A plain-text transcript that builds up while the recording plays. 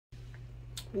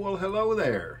Well, hello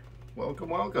there. Welcome,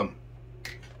 welcome.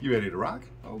 You ready to rock?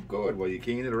 Oh, good. Well, you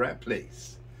came to the right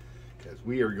place. Because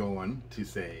we are going to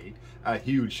say a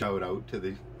huge shout out to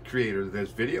the creators of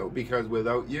this video, because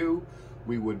without you,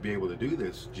 we wouldn't be able to do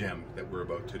this gem that we're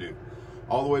about to do.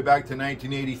 All the way back to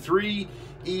 1983,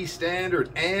 E Standard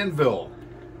Anvil.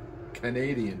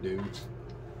 Canadian dudes.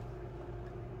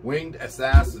 Winged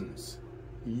Assassins.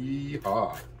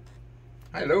 Yeehaw.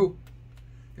 Hi, Lou.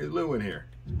 Here's Lou in here.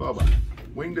 It's Bubba.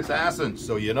 Winged Assassins,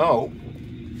 so you know,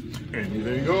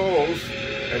 anything goes.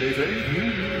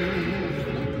 Anything.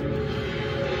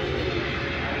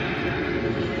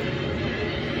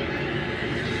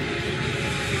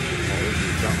 Oh, this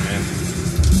is something, man.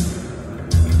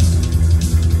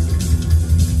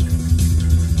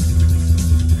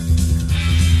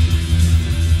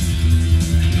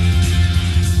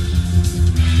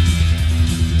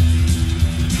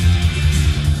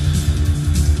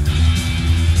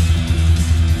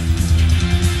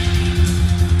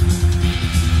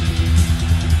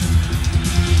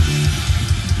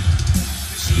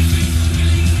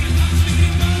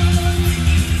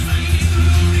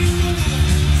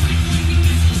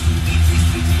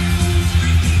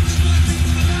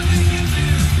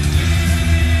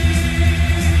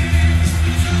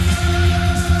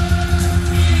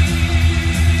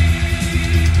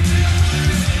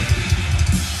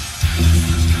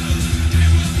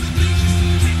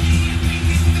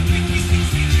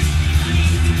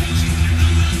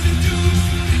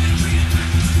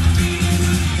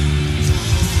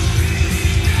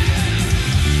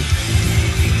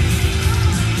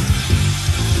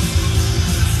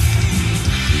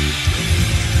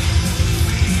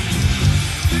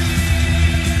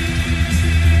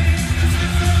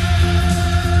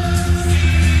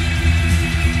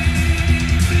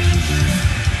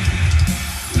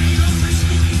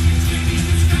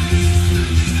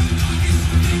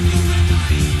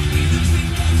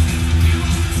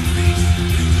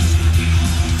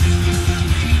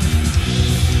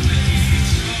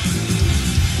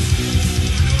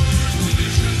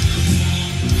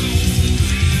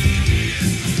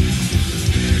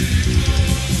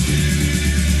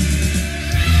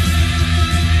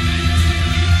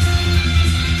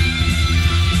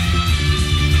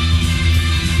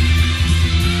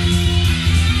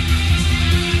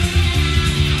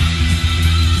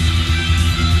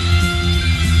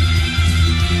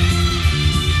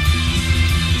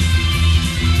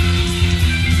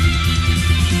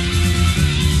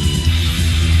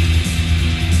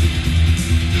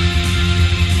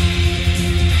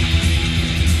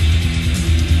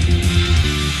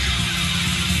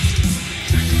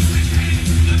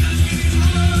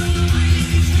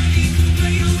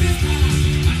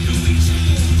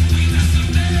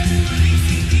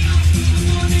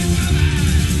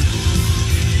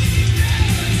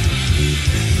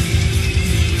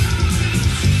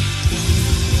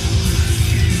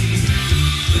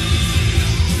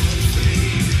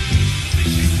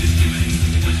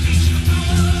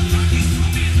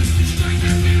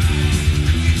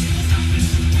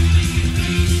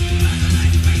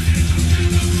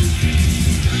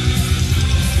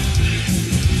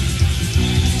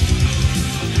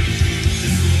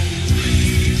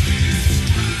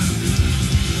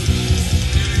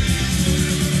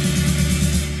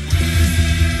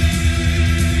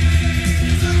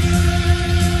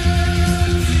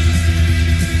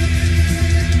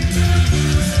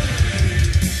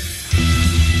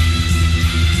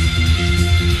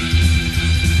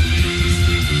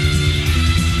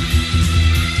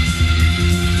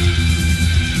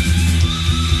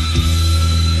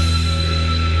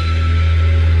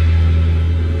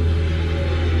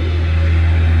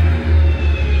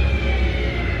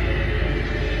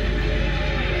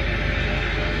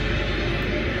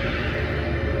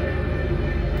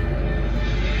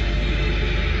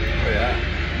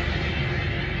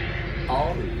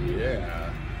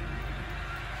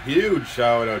 Huge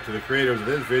shout out to the creators of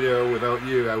this video. Without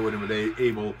you, I wouldn't have been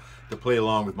able to play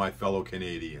along with my fellow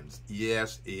Canadians.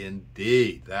 Yes,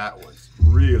 indeed. That was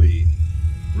really,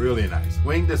 really nice.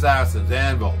 Winged Assassins,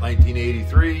 Anvil,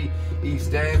 1983, E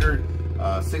Standard,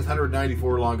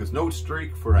 694 longest note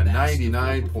streak for a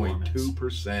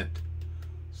 99.2%.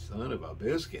 Son of a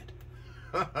biscuit.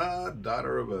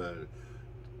 Daughter of a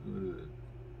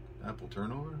apple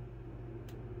turnover?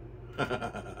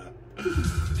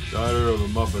 Daughter of a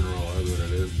muffin roll, that's what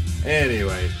it is.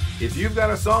 Anyway, if you've got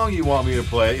a song you want me to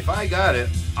play, if I got it,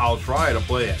 I'll try to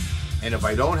play it. And if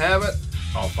I don't have it,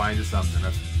 I'll find you something.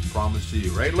 That's a promise to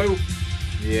you. Right, Lou?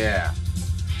 Yeah.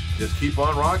 Just keep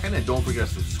on rocking and don't forget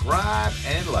to subscribe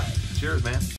and like. Cheers, man.